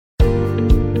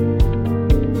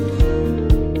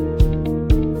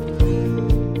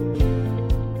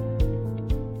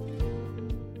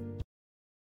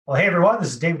Well, hey, everyone,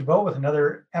 this is David Bowe with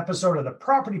another episode of the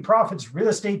Property Profits Real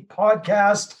Estate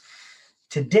Podcast.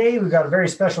 Today, we've got a very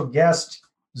special guest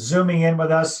zooming in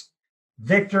with us,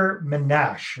 Victor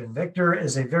Menashe. And Victor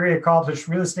is a very accomplished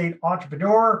real estate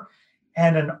entrepreneur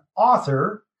and an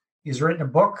author. He's written a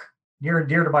book near and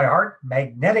dear to my heart,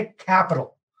 Magnetic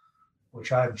Capital,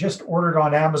 which I've just ordered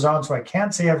on Amazon. So I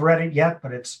can't say I've read it yet,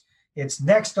 but it's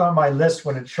next on my list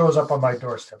when it shows up on my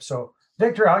doorstep. So,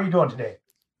 Victor, how are you doing today?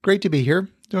 Great to be here.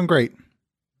 Doing great.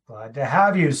 Glad to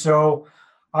have you. So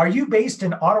are you based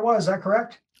in Ottawa? Is that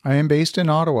correct? I am based in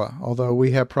Ottawa, although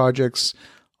we have projects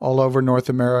all over North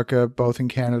America, both in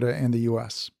Canada and the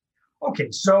U.S.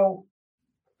 Okay. So,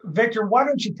 Victor, why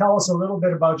don't you tell us a little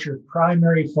bit about your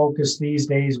primary focus these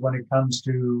days when it comes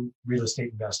to real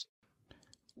estate investing?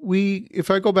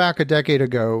 If I go back a decade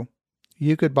ago,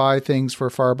 you could buy things for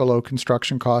far below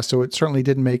construction costs, so it certainly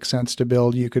didn't make sense to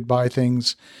build. You could buy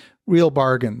things, real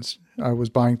bargains. I was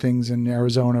buying things in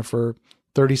Arizona for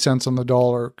 30 cents on the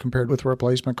dollar compared with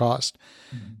replacement cost.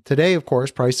 Mm-hmm. Today, of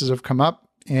course, prices have come up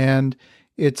and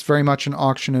it's very much an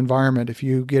auction environment. If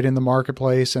you get in the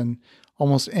marketplace and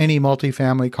almost any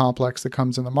multifamily complex that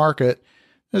comes in the market,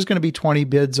 there's going to be 20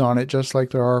 bids on it, just like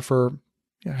there are for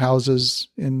houses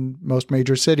in most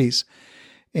major cities.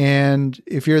 And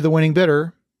if you're the winning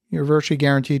bidder, you're virtually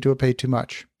guaranteed to have paid too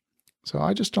much. So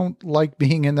I just don't like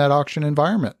being in that auction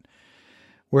environment.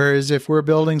 Whereas if we're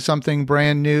building something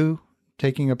brand new,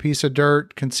 taking a piece of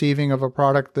dirt, conceiving of a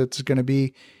product that's going to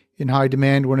be in high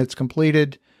demand when it's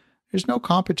completed, there's no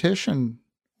competition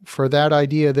for that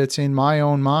idea that's in my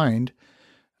own mind.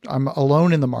 I'm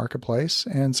alone in the marketplace,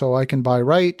 and so I can buy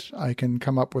right. I can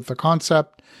come up with the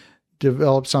concept,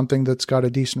 develop something that's got a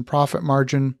decent profit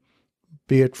margin,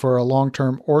 be it for a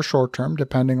long-term or short-term,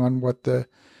 depending on what the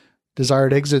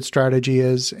desired exit strategy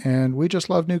is. And we just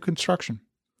love new construction.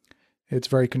 It's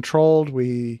very controlled.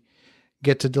 We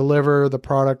get to deliver the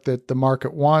product that the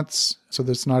market wants. So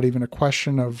there's not even a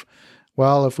question of,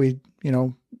 well, if we,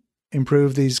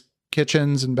 improve these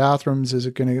kitchens and bathrooms, is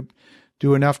it going to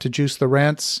do enough to juice the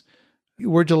rents?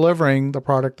 We're delivering the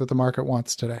product that the market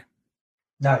wants today.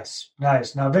 Nice.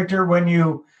 Now, Victor, when we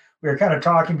were kind of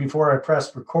talking before I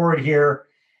pressed record here,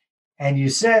 and you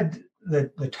said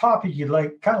that the topic you'd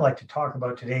like to talk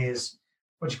about today is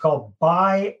what you call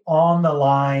buy on the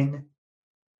line,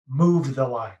 move the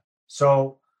line.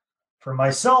 So for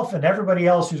myself and everybody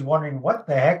else who's wondering, what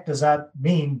the heck does that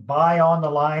mean? Buy on the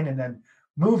line and then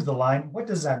move the line. What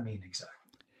does that mean exactly?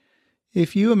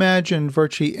 If you imagine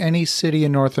virtually any city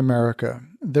in North America,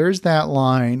 there's that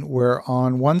line where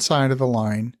on one side of the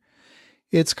line,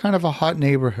 it's kind of a hot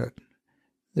neighborhood.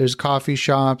 There's coffee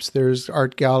shops, there's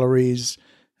art galleries,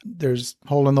 there's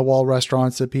hole-in-the-wall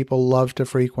restaurants that people love to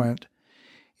frequent.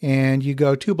 And you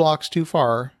go 2 blocks too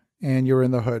far, and you're in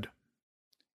the hood.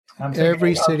 I'm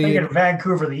thinking of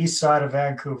Vancouver, the east side of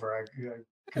Vancouver.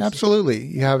 Absolutely.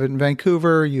 You have it in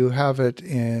Vancouver. You have it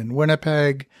in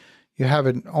Winnipeg. You have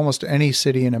it in almost any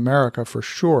city in America for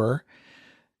sure.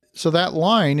 So that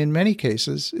line, in many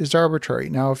cases, is arbitrary.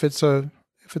 Now, if it's a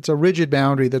rigid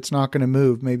boundary that's not going to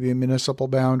move, maybe a municipal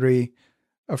boundary,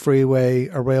 a freeway,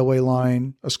 a railway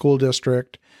line, a school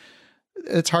district,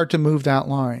 it's hard to move that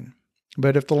line.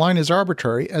 But if the line is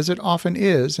arbitrary, as it often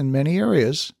is in many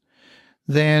areas,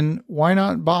 then why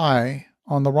not buy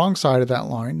on the wrong side of that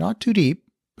line, not too deep,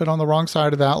 but on the wrong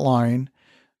side of that line.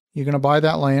 You're going to buy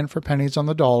that land for pennies on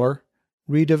the dollar,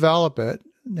 redevelop it.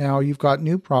 Now you've got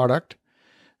new product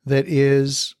that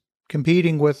is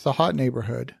competing with the hot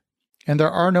neighborhood, and there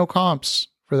are no comps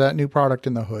for that new product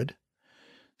in the hood.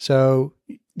 So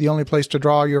the only place to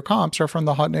draw your comps are from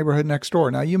the hot neighborhood next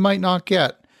door. Now you might not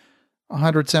get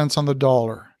 100 cents on the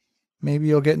dollar. Maybe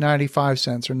you'll get 95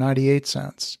 cents or 98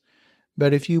 cents.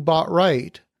 But if you bought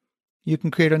right, you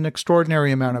can create an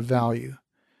extraordinary amount of value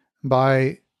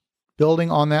by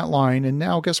building on that line. And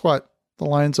now guess what? The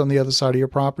line's on the other side of your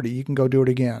property. You can go do it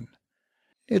again.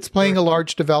 It's playing a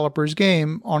large developer's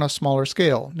game on a smaller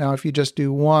scale. Now, if you just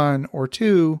do 1 or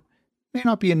 2, it may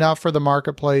not be enough for the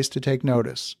marketplace to take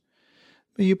notice.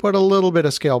 But you put a little bit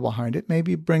of scale behind it,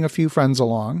 maybe bring a few friends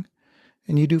along,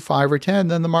 and you do 5 or 10,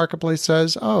 then the marketplace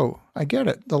says, oh, I get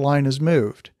it. The line has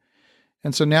moved.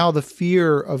 And so now the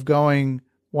fear of going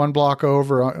 1 block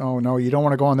over, oh no, you don't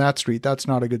want to go on that street. That's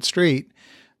not a good street.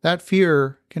 That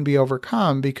fear can be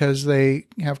overcome because they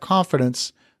have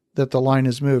confidence that the line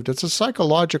has moved. It's a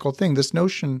psychological thing. This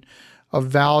notion of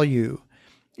value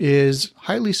is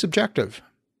highly subjective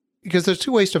because there's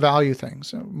 2 ways to value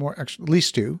things, at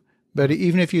least 2. But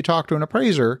even if you talk to an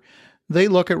appraiser, they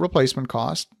look at replacement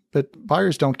cost, but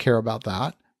buyers don't care about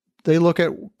that. They look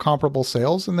at comparable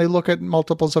sales and they look at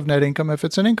multiples of net income if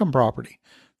it's an income property.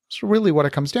 It's really what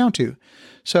it comes down to.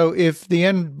 So if the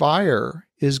end buyer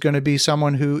is going to be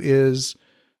someone who is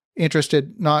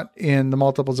interested not in the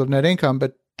multiples of net income,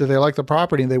 but do they like the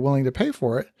property and they're willing to pay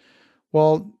for it?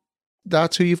 Well,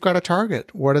 that's who you've got to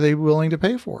target. What are they willing to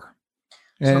pay for?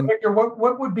 And so, Victor,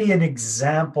 what would be an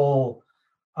example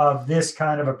of this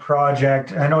kind of a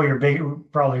project? I know you're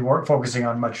probably focusing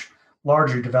on much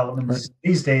larger developments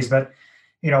these days, but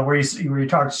where you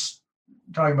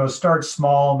talking about start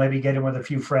small, maybe get in with a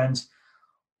few friends.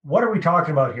 What are we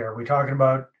talking about here? Are we talking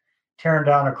about tearing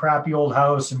down a crappy old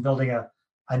house and building a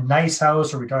nice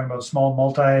house? Are we talking about small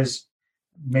multis,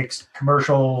 mixed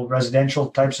commercial, residential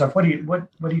type stuff? What are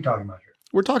you talking about here?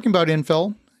 We're talking about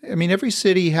infill. I mean, every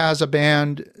city has a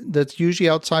band that's usually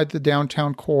outside the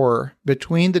downtown core,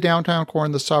 between the downtown core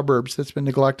and the suburbs, that's been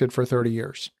neglected for 30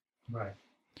 years. Right.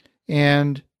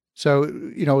 And so,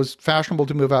 it was fashionable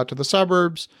to move out to the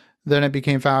suburbs. Then it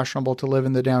became fashionable to live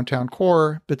in the downtown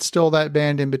core, but still that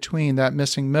band in between, that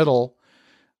missing middle,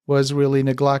 was really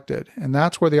neglected. And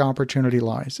that's where the opportunity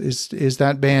lies, is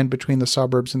that band between the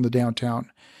suburbs and the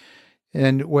downtown.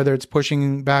 And whether it's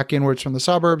pushing back inwards from the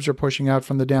suburbs or pushing out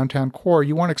from the downtown core,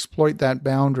 you want to exploit that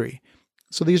boundary.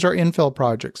 So these are infill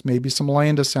projects, maybe some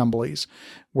land assemblies,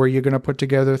 where you're going to put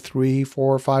together 3,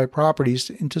 4, 5 properties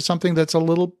into something that's a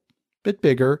little bit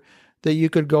bigger, that you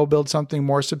could go build something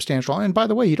more substantial. And by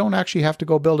the way, you don't actually have to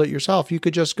go build it yourself. You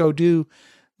could just go do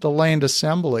the land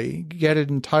assembly, get it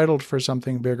entitled for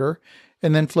something bigger,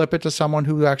 and then flip it to someone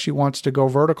who actually wants to go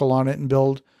vertical on it and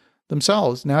build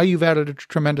themselves. Now you've added a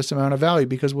tremendous amount of value,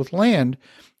 because with land,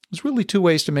 there's really 2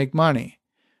 ways to make money.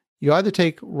 You either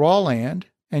take raw land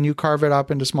and you carve it up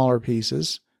into smaller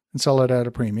pieces and sell it at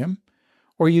a premium,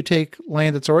 or you take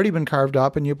land that's already been carved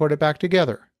up and you put it back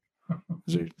together.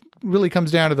 It really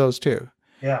comes down to those 2.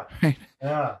 Yeah. Right?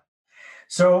 Yeah.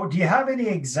 So do you have any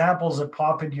examples that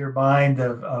pop into your mind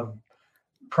of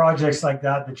projects like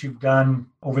that you've done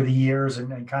over the years,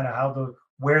 and kind of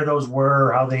where those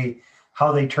were,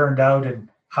 how they turned out, and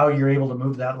how you're able to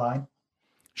move that line?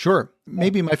 Sure.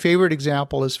 Maybe my favorite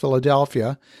example is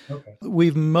Philadelphia. Okay.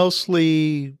 We've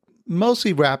mostly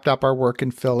wrapped up our work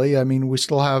in Philly. I mean, we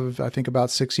still have, I think,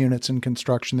 about 6 units in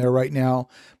construction there right now,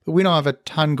 but we don't have a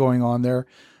ton going on there.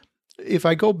 If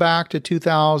I go back to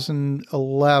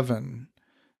 2011,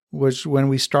 which when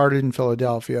we started in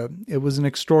Philadelphia, it was an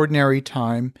extraordinary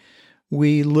time.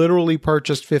 We literally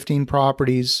purchased 15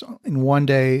 properties in one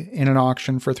day in an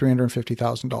auction for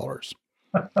 $350,000.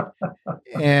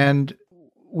 And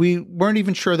we weren't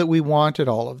even sure that we wanted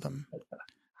all of them,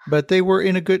 but they were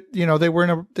in a good, they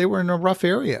were in a rough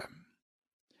area.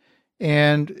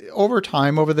 And over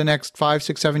time, over the next 5,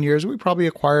 6, 7 years, we probably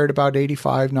acquired about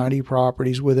 85, 90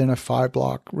 properties within a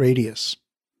 5-block radius.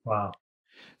 Wow.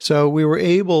 So we were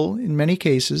able, in many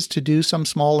cases, to do some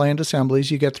small land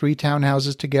assemblies. You get 3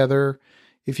 townhouses together.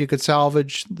 If you could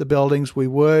salvage the buildings, we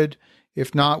would.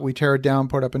 If not, we tear it down,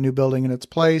 put up a new building in its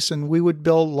place, and we would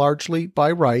build largely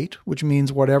by right, which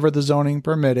means whatever the zoning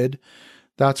permitted,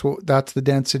 that's the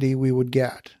density we would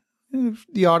get.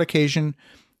 The odd occasion,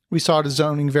 we sought a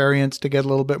zoning variance to get a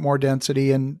little bit more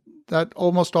density, and that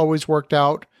almost always worked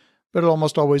out, but it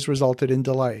almost always resulted in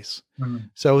delays. Mm-hmm.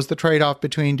 So it was the trade-off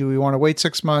between, do we want to wait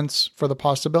 6 months for the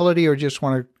possibility, or just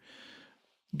want to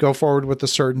go forward with the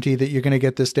certainty that you're going to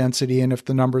get this density, and if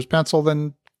the numbers pencil,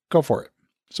 then go for it.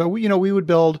 So we would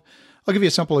build. I'll give you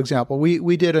a simple example.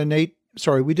 We did a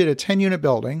 10-unit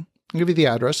building. I'll give you the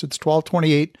address. It's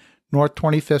 1228 North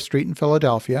 25th Street in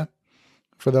Philadelphia.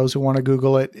 For those who want to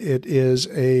Google it, it is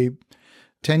a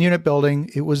 10-unit building.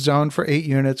 It was zoned for 8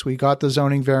 units. We got the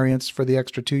zoning variance for the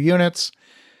extra 2 units.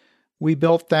 We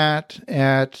built that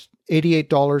at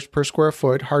 $88 per square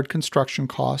foot, hard construction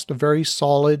cost, a very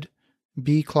solid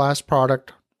B-class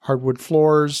product, hardwood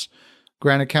floors,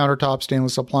 granite countertops,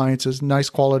 stainless appliances, nice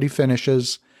quality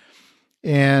finishes.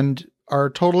 And our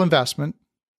total investment,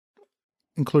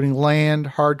 including land,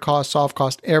 hard cost, soft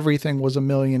cost, everything was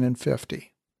 $1,050,000.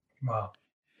 Wow.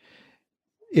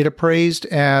 It appraised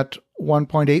at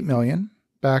 $1.8 million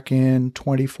back in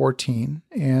 2014,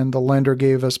 and the lender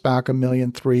gave us back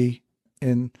 $1,300,000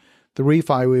 in the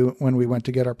refi when we went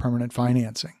to get our permanent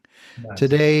financing. Nice.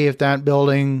 Today, if that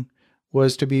building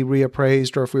was to be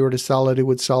reappraised, or if we were to sell it, it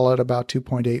would sell at about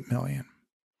 $2.8 million.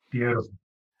 Beautiful.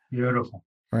 Beautiful.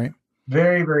 Right?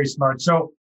 Very, very smart.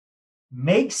 So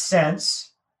makes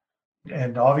sense.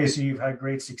 And obviously you've had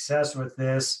great success with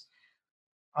this.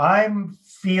 I'm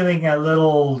feeling a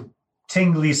little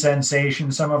tingly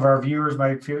sensation. Some of our viewers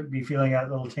might be feeling that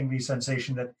little tingly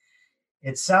sensation that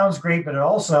it sounds great, but it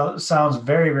also sounds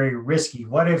very, very risky.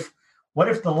 What if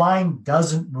the line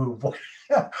doesn't move?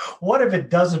 What if it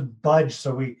doesn't budge?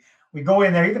 So we go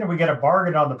in there, even if we get a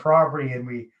bargain on the property and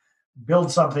we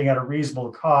build something at a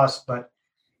reasonable cost, but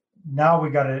now we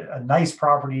got a nice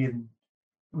property and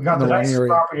we got the nicest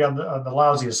property on the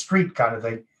lousiest street kind of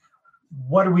thing.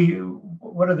 What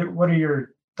are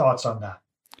your thoughts on that?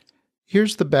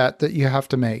 Here's the bet that you have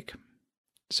to make.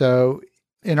 So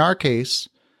in our case,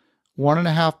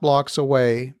 1.5 blocks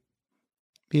away,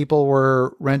 people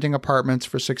were renting apartments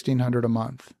for $1,600 a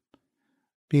month.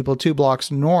 People 2 blocks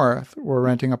north were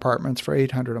renting apartments for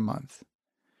 $800 a month.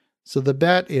 So the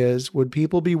bet is, would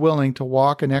people be willing to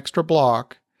walk an extra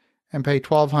block and pay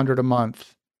 $1,200 a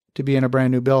month to be in a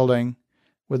brand new building?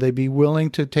 Would they be willing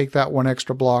to take that 1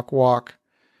 extra block walk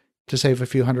to save a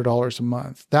few $100s a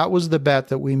month? That was the bet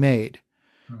that we made.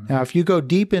 Mm-hmm. Now, if you go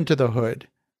deep into the hood,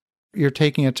 you're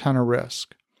taking a ton of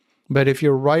risk. But if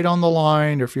you're right on the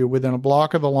line, or if you're within a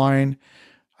block of the line,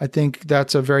 I think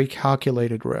that's a very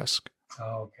calculated risk.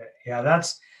 Okay. Yeah,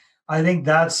 I think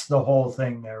that's the whole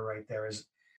thing there right there, is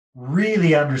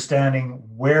really understanding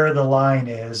where the line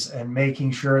is and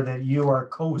making sure that you are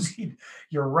cozied,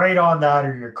 you're right on that,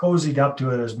 or you're cozied up to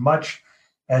it as much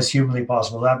as humanly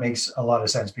possible. That makes a lot of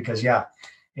sense, because yeah,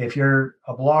 if you're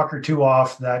a block or 2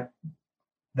 off, that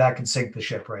can sink the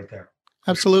ship right there.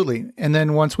 Absolutely. And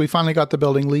then once we finally got the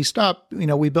building leased up,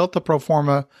 we built the pro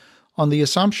forma on the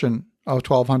assumption of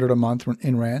 $1,200 a month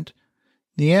in rent.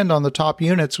 In the end, on the top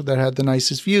units that had the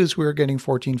nicest views, we were getting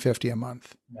 $1,450 a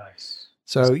month. Nice.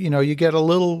 So, you get a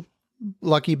little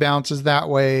lucky bounces that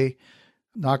way.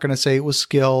 Not going to say it was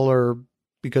skill or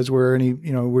because we're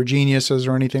geniuses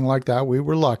or anything like that. We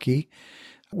were lucky.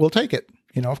 We'll take it,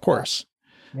 of course.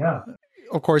 Yeah.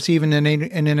 Of course, even in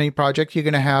any project, you're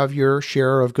going to have your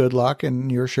share of good luck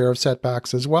and your share of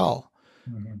setbacks as well.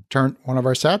 Mm-hmm. One of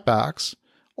our setbacks,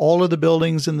 all of the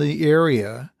buildings in the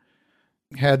area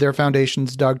had their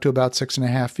foundations dug to about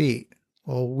 6.5 feet.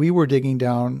 Well, we were digging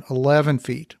down 11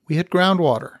 feet. We hit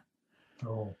groundwater.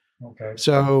 Oh, okay.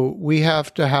 So we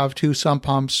have to have 2 sump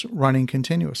pumps running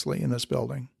continuously in this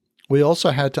building. We also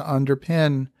had to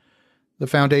underpin the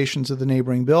foundations of the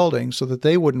neighboring buildings so that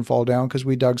they wouldn't fall down because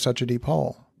we dug such a deep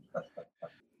hole.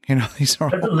 These are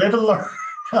live and learn,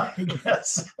 I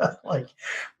guess, like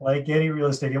any real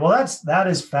estate. Well, that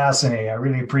is fascinating. I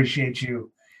really appreciate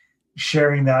you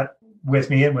sharing that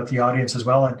with me and with the audience as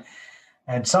well,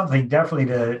 and something definitely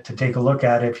to take a look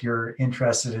at if you're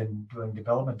interested in doing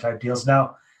development type deals.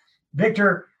 Now,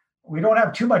 Victor, we don't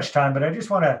have too much time, but I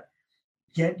just want to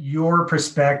get your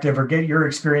perspective or get your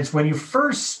experience when you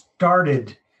first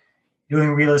started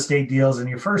doing real estate deals and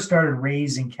you first started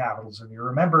raising capitals, and you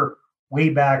remember way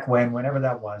back whenever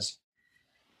that was,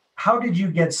 how did you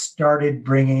get started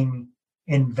bringing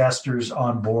investors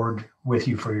on board with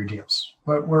you for your deals?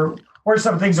 What were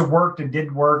some things that worked and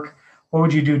didn't work? What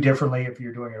would you do differently if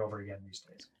you're doing it over again these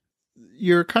days?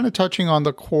 You're kind of touching on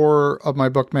the core of my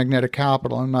book, Magnetic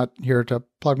Capital. I'm not here to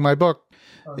plug my book.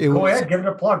 Go ahead, give it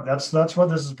a plug. That's what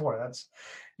this is for.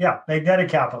 Magnetic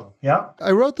Capital. Yeah.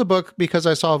 I wrote the book because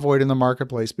I saw a void in the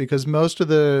marketplace, because most of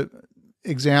the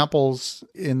examples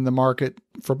in the market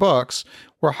for books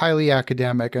were highly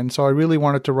academic. And so I really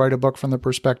wanted to write a book from the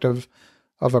perspective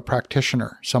of a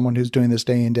practitioner, someone who's doing this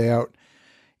day in, day out.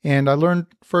 And I learned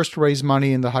first to raise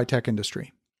money in the high-tech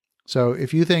industry. So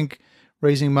if you think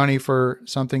raising money for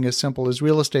something as simple as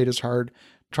real estate is hard,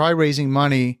 try raising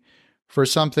money for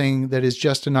something that is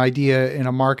just an idea in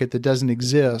a market that doesn't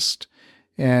exist.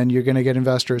 And you're going to get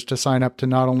investors to sign up to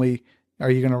not only are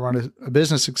you going to run a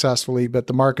business successfully, but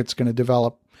the market's going to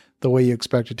develop the way you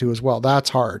expect it to as well.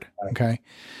 That's hard. Okay.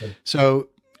 So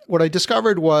what I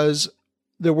discovered was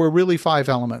there were really 5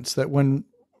 elements that when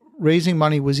raising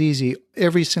money was easy,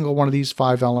 every single one of these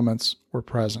 5 elements were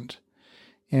present.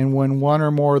 And when one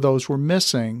or more of those were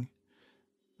missing,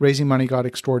 raising money got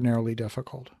extraordinarily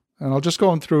difficult. And I'll just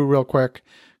go through real quick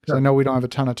because I know we don't have a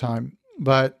ton of time.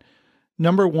 But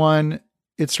number 1,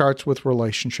 it starts with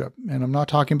relationship. And I'm not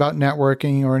talking about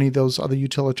networking or any of those other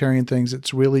utilitarian things.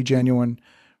 It's really genuine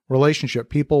relationship.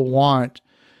 People want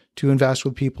to invest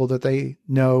with people that they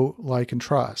know, like, and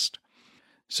trust.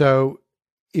 So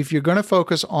if you're going to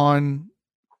focus on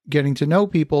getting to know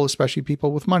people, especially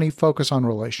people with money, focus on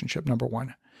relationship, number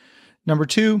 1. Number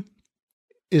 2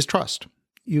 is trust.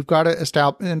 You've got to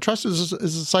establish, and trust is a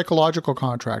psychological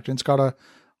contract, and it's got a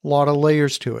lot of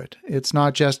layers to it. It's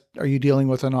not just, are you dealing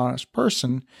with an honest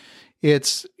person?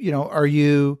 It's, are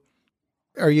you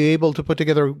able to put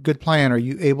together a good plan? Are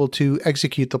you able to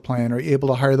execute the plan? Are you able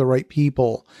to hire the right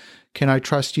people? Can I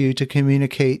trust you to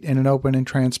communicate in an open and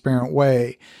transparent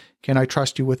way? Can I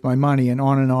trust you with my money? And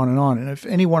on and on and on. And if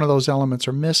any one of those elements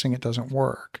are missing, it doesn't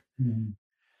work. Mm-hmm.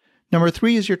 Number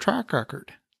 3 is your track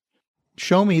record.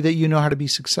 show me that you know how to be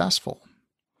successful.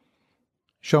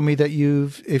 Show me that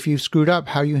if you've screwed up,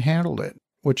 how you handled it,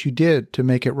 what you did to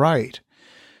make it right.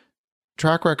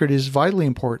 Track record is vitally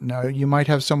important. Now, you might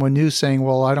have someone new saying,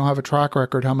 well, I don't have a track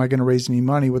record. How am I going to raise any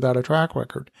money without a track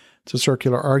record? It's a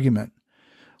circular argument.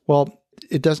 Well,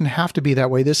 it doesn't have to be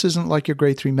that way. This isn't like your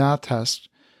grade 3 math test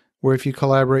where if you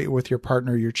collaborate with your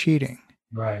partner, you're cheating.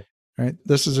 Right.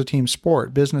 This is a team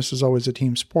sport. Business is always a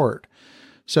team sport.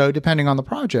 So depending on the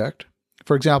project,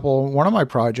 for example, one of my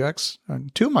projects,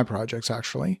 two of my projects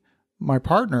actually, my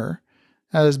partner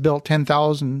has built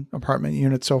 10,000 apartment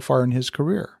units so far in his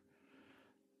career.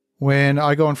 When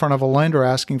I go in front of a lender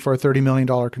asking for a $30 million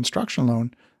construction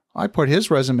loan, I put his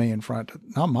resume in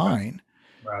front, not mine.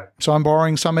 Right. So I'm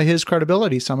borrowing some of his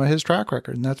credibility, some of his track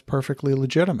record, and that's perfectly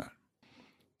legitimate.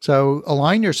 So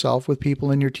align yourself with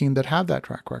people in your team that have that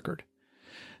track record.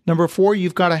 Number 4,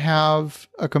 you've got to have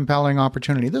a compelling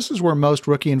opportunity. This is where most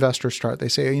rookie investors start. They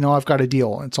say, I've got a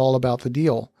deal. It's all about the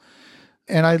deal.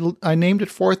 And I named it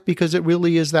 4th because it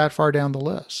really is that far down the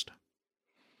list.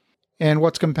 And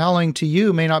what's compelling to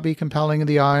you may not be compelling in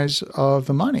the eyes of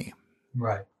the money.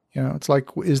 Right. It's like,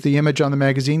 is the image on the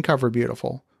magazine cover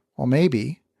beautiful? Well,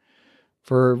 maybe.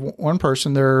 For one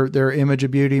person, their image of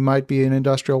beauty might be an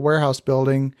industrial warehouse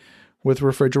building with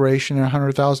refrigeration and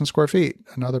 100,000 square feet.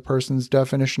 Another person's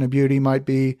definition of beauty might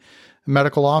be a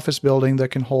medical office building that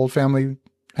can hold family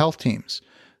health teams.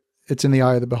 It's in the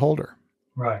eye of the beholder.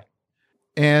 Right.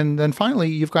 And then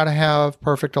finally, you've got to have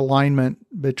perfect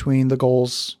alignment between the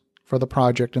goals for the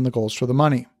project and the goals for the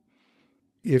money.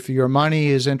 If your money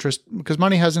is because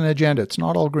money has an agenda, it's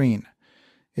not all green.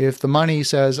 If the money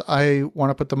says, I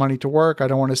want to put the money to work, I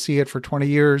don't want to see it for 20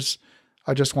 years,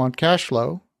 I just want cash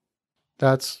flow,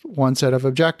 that's one set of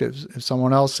objectives. If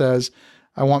someone else says,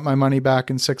 I want my money back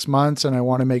in 6 months and I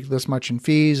want to make this much in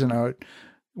fees and I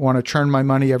want to churn my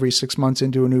money every 6 months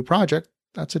into a new project,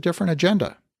 that's a different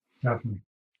agenda. Definitely.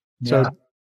 Yeah. So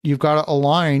you've got to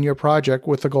align your project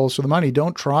with the goals for the money.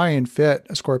 Don't try and fit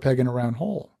a square peg in a round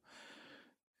hole.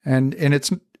 And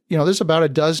it's, there's about a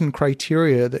dozen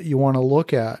criteria that you want to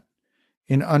look at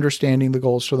in understanding the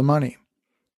goals for the money.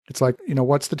 It's like,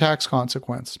 what's the tax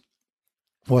consequence?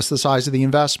 What's the size of the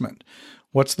investment?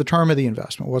 What's the term of the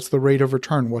investment? What's the rate of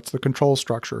return? What's the control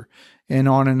structure? And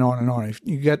on and on and on. If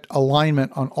you get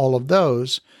alignment on all of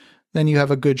those, then you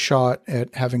have a good shot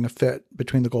at having a fit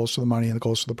between the goals for the money and the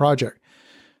goals for the project.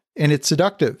 And it's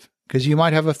seductive because you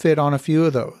might have a fit on a few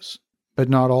of those, but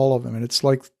not all of them. And it's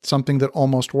like something that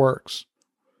almost works.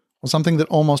 Well, something that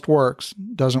almost works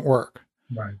doesn't work.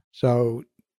 Right. So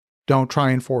don't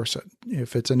try and force it.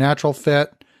 If it's a natural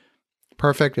fit,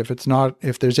 perfect. If it's not,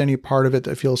 if there's any part of it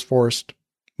that feels forced,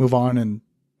 move on and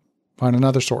find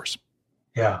another source.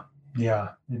 Yeah,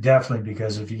 definitely.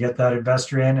 Because if you get that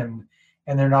investor in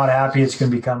and they're not happy, it's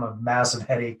going to become a massive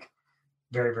headache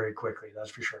very, very quickly.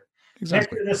 That's for sure.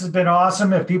 Exactly. Victor, this has been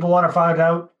awesome. If people want to find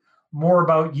out more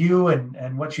about you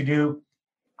and what you do,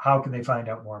 how can they find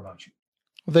out more about you?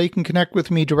 They can connect with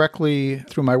me directly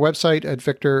through my website at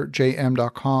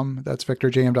victorjm.com. That's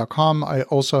victorjm.com. I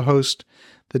also host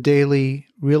the daily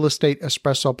Real Estate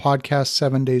Espresso podcast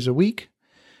 7 days a week.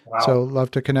 Wow. So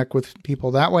love to connect with people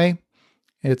that way.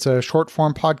 It's a short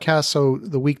form podcast. So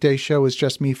the weekday show is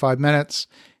just me 5 minutes.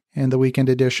 And the weekend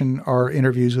edition are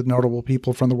interviews with notable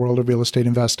people from the world of real estate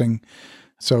investing.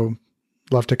 So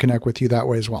love to connect with you that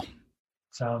way as well.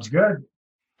 Sounds good.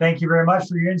 Thank you very much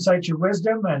for your insights, your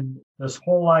wisdom, and this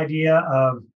whole idea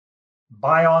of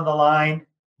buy on the line,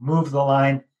 move the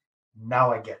line.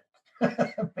 Now I get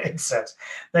it. Makes sense.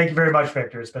 Thank you very much,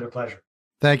 Victor. It's been a pleasure.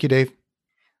 Thank you, Dave.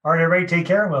 All right, everybody, take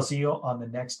care, and we'll see you on the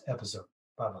next episode.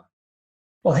 Bye-bye.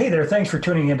 Well, hey there. Thanks for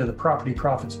tuning into the Property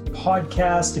Profits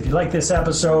podcast. If you like this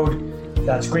episode,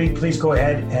 that's great. Please go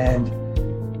ahead and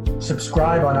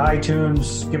subscribe on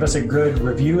iTunes. Give us a good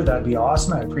review. That'd be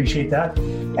awesome. I appreciate that.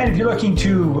 And if you're looking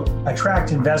to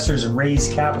attract investors and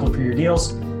raise capital for your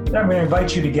deals, then I'm going to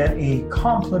invite you to get a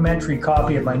complimentary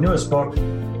copy of my newest book,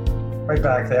 right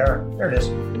back there. There it is.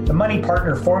 The Money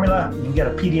Partner Formula. You can get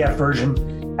a PDF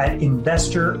version at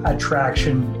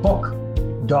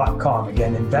investorattractionbook.com.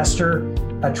 Again,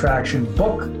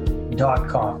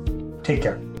 investorattractionbook.com. Take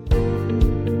care.